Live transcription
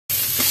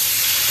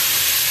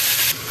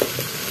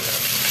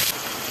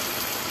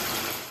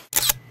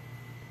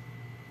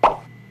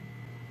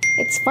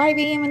It's 5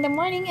 a.m. in the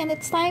morning and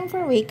it's time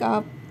for wake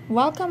up.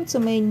 Welcome to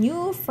my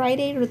new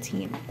Friday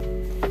routine.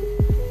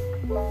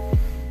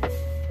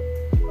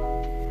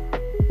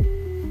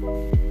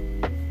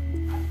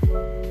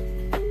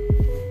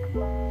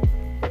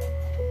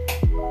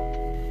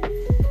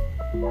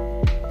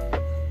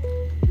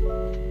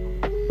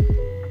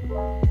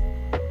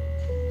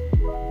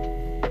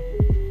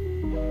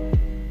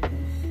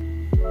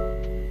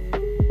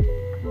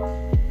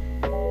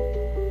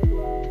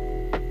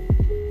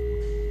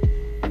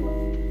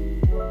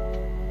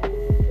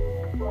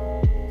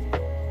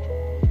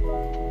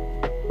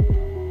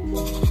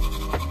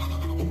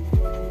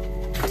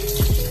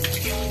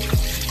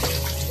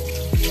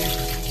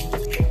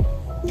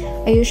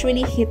 I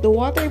usually heat the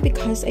water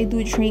because I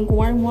do drink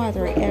warm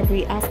water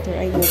every after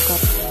I woke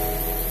up.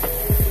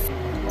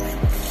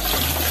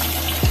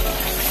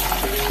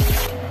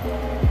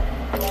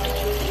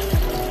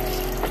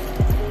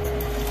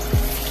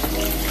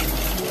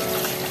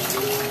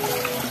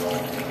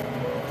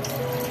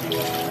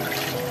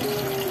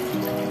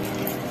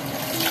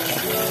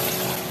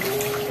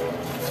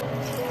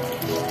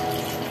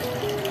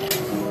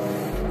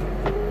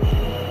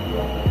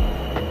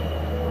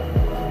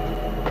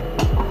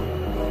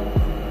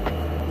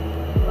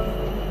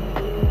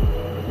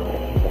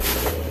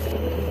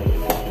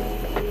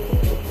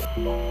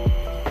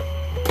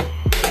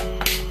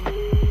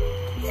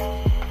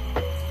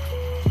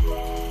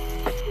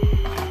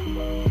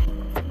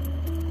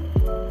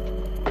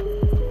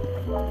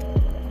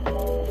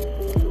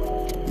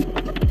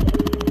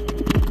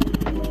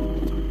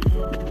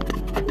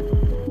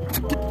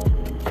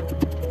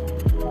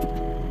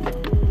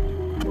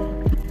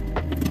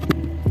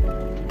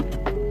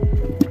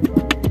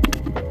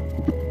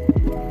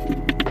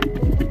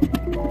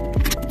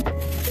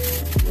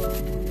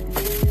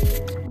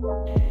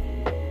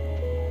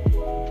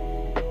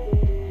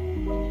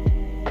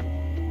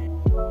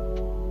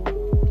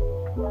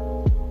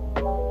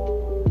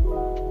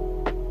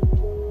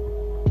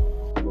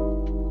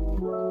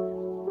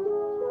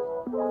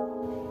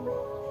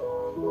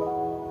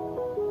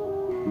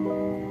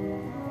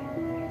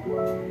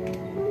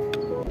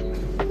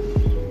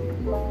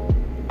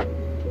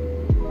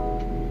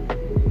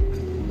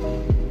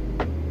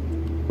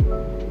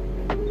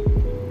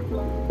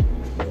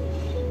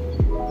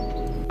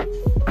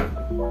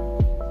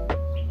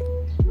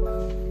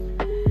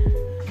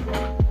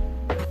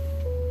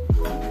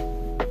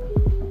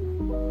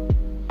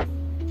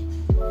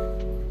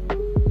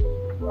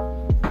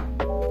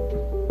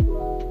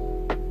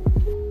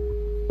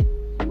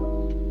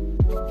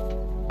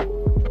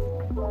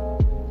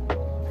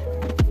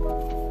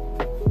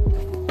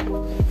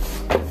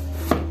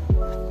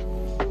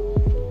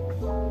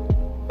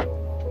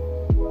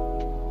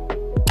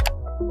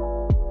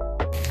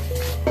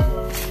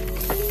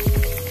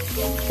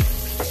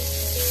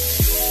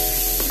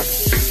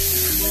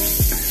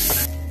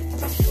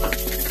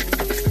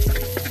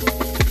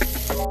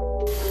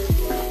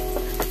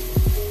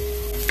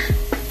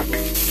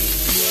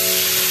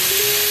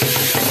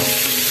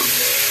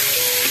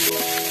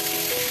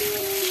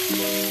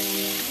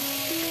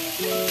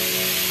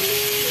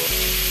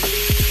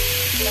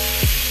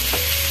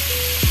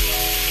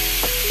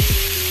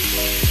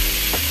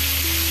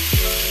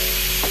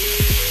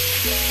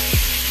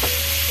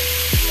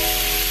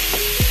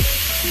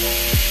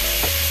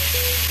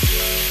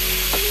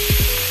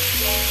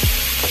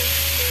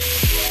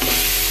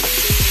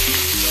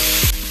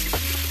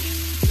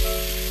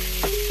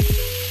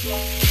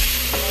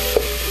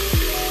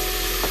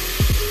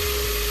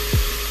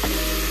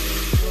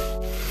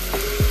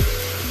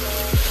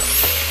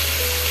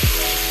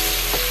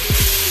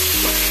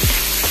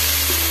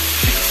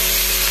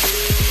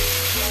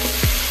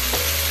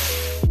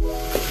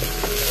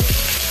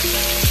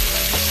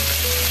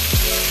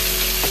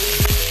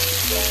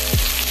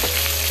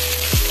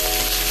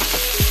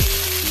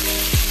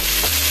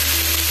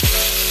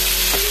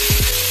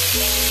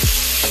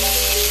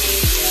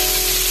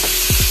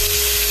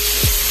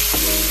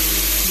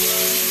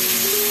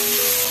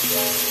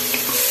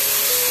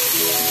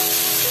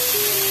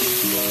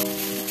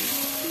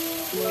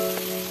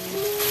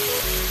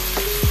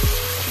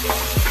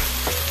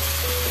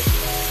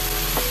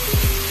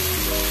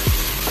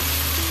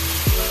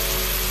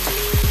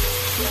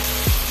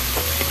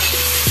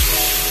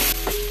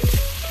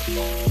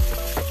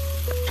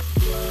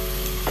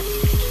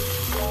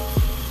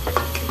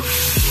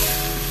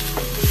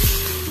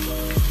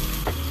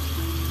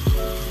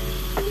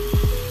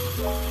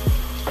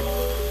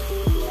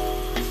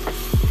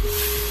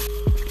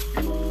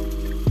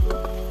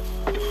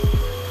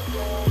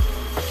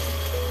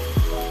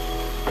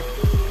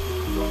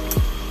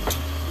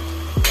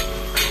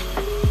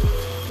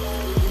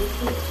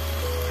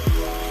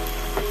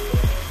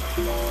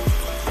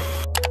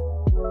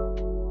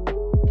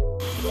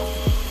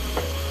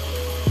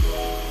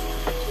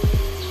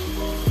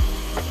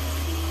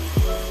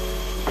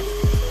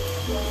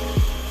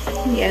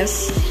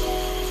 Yes.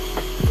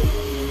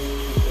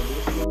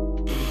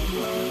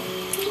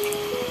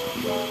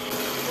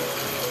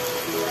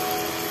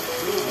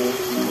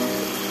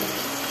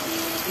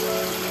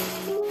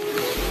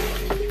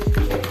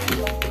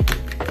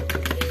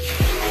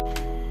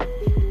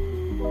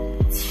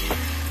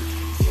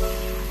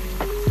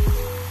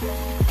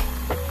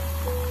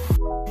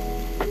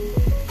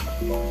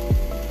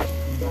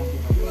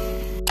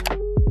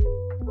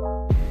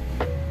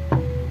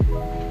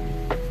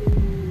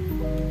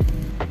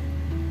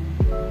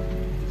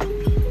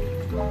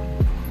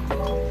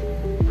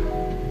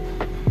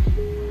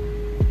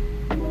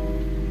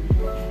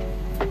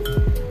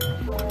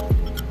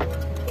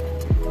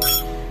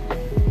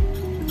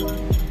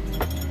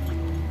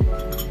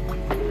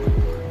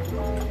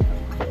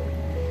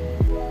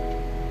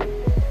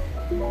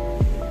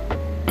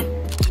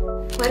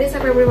 What is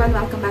up everyone?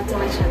 Welcome back to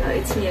my channel.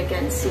 It's me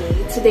again, C.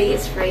 Today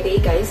is Friday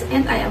guys,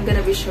 and I am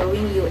gonna be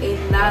showing you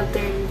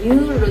another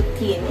new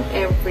routine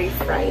every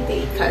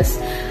Friday because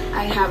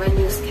I have a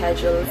new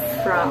schedule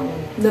from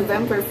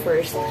November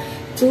 1st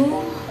to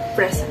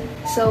present.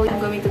 So I'm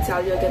going to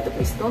tell you again to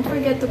please don't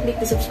forget to click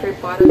the subscribe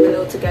button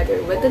below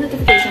together with the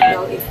notification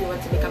bell if you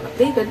want to become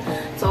updated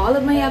to all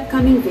of my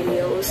upcoming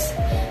videos.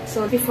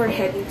 So before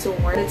heading to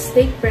work, let's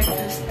take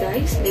breakfast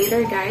guys.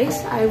 Later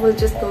guys, I will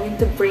just going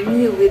to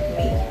bring you with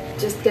me.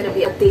 Just gonna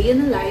be a day in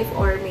the life,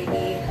 or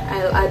maybe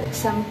I'll add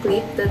some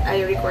clip that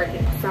I recorded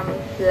from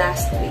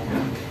last week.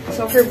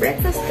 So for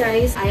breakfast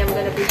guys, I am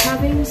gonna be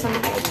having some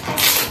eggs.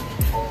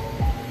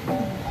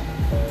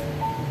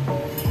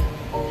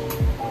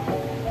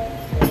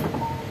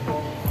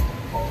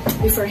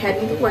 Before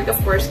heading to work, of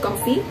course,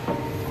 coffee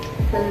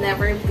will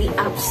never be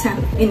absent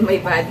in my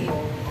body.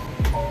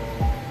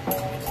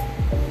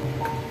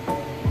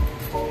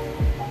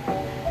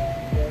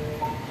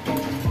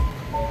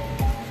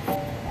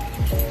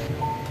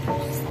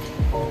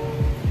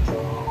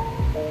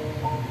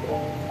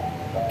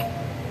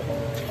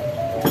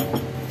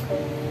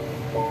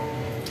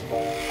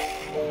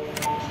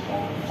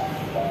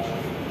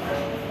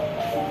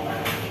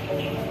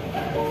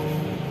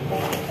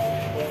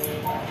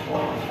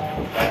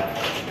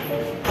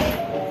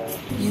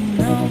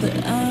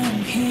 That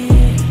I'm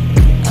here,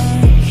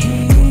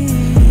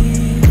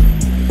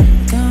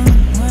 come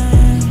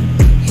when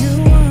you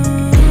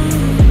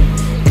want.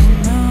 You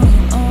know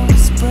I'll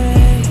always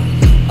pray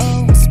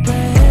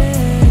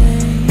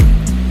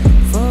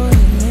for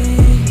you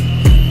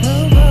leave the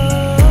boy.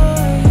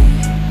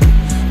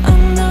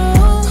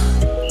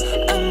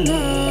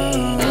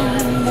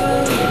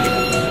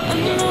 I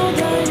know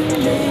that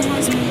you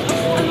miss me.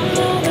 I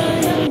know that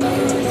you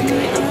miss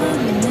me.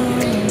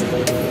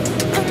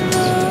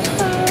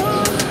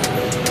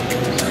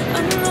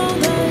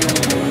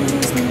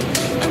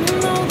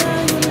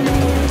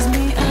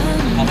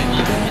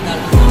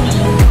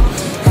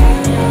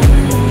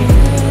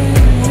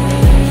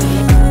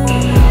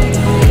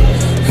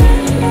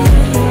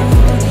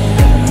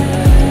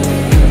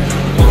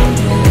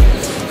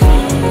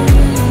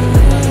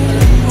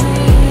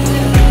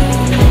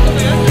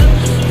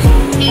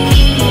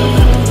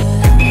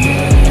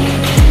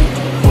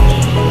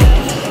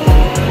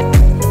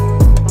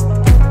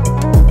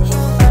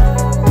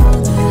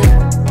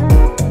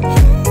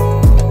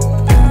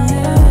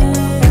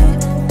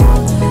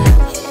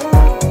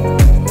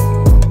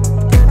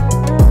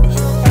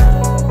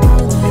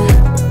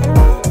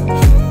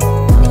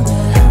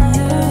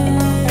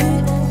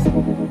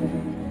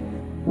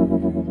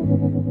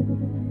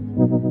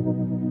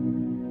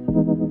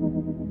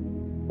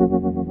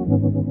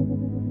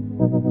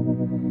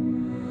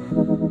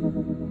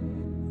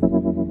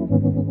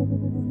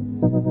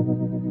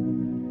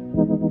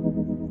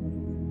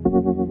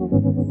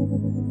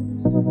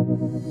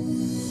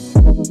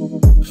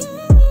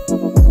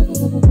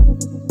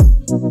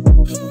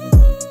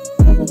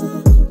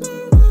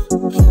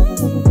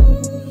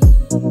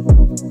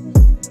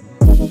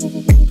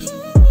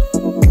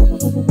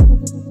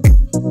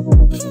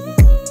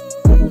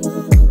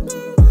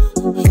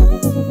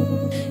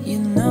 You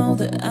know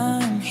that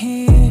I'm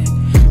here,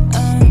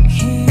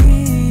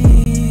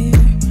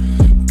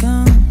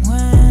 come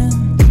when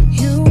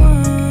you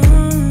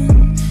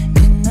want.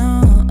 You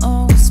know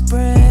I'll always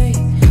pray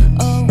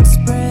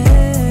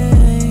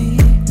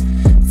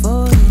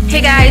for you.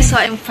 Hey guys, so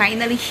I'm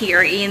finally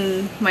here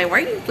in my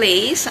working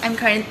place. I'm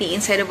currently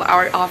inside of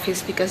our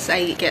office because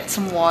I get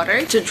some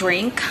water to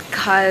drink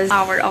because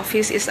our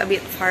office is a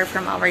bit far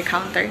from our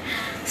counter.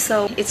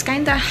 So it's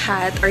kind of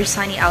hot or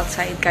sunny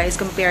outside guys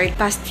compared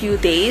past few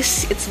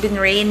days. It's been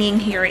raining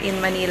here in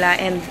Manila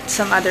and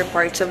some other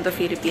parts of the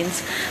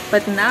Philippines.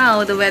 But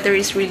now the weather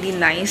is really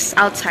nice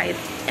outside.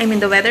 I mean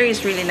the weather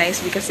is really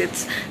nice because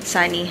it's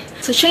sunny.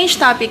 So change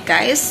topic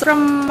guys.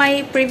 From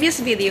my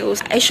previous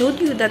videos, I showed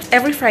you that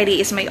every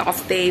Friday is my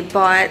off day.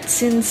 But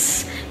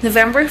since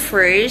November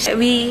 1st,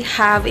 we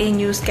have a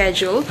new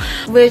schedule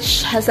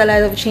which has a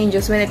lot of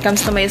changes when it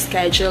comes to my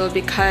schedule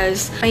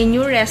because my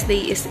new rest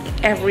day is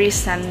every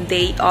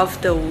Sunday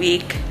of the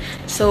week.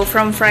 So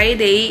from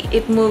Friday,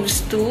 it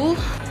moves to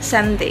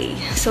Sunday.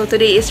 So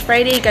today is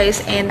Friday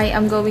guys, and I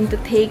am going to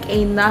take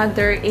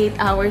another 8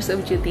 hours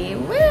of duty.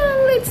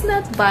 Well, it's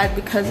not bad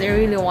because I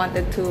really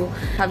wanted to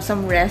have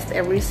some rest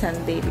every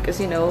Sunday because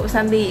you know,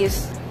 Sunday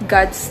is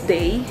God's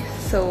day.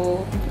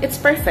 So it's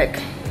perfect.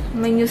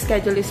 My new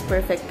schedule is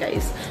perfect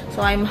guys.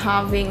 So I'm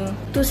having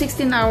 2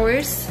 16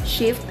 hours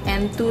shift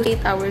and 2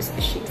 8 hours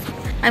shift.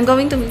 I'm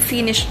going to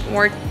finish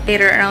work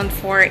later around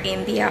 4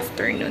 in the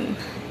afternoon.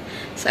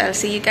 So I'll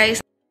see you guys.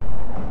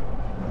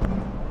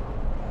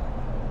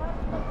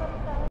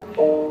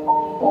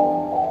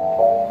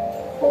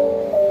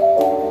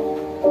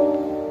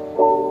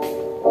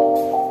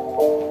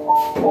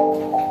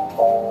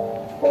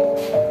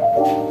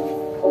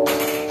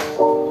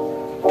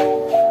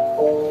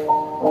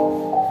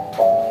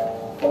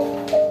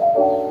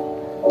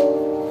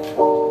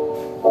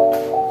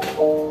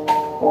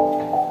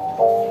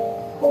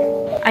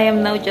 I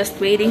am now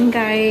just waiting,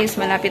 guys.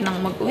 Malapit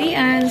nang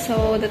mag-uwian.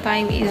 So, the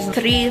time is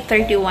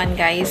 3:31,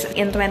 guys.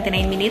 In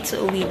 29 minutes,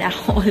 uwi na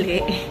ako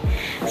uli.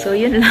 So,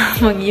 yun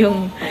lamang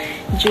yung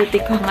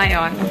duty ko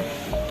ngayon.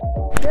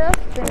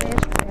 Just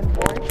finished my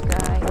work,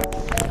 guys.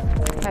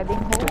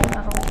 Heading home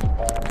now.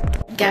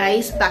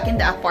 Guys, back in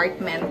the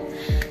apartment.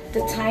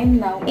 The time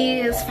now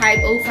is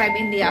 5:05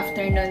 in the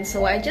afternoon.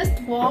 So, I just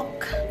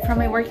walk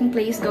from my working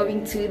place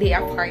going to the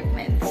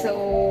apartment.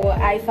 So,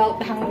 I felt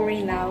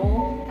hungry now.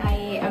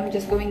 I am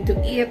just going to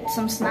eat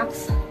some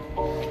snacks.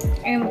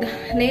 And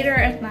later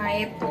at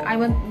night, I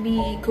won't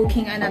be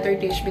cooking another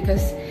dish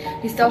because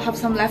we still have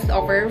some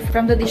leftover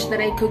from the dish that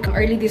I cooked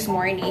early this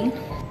morning.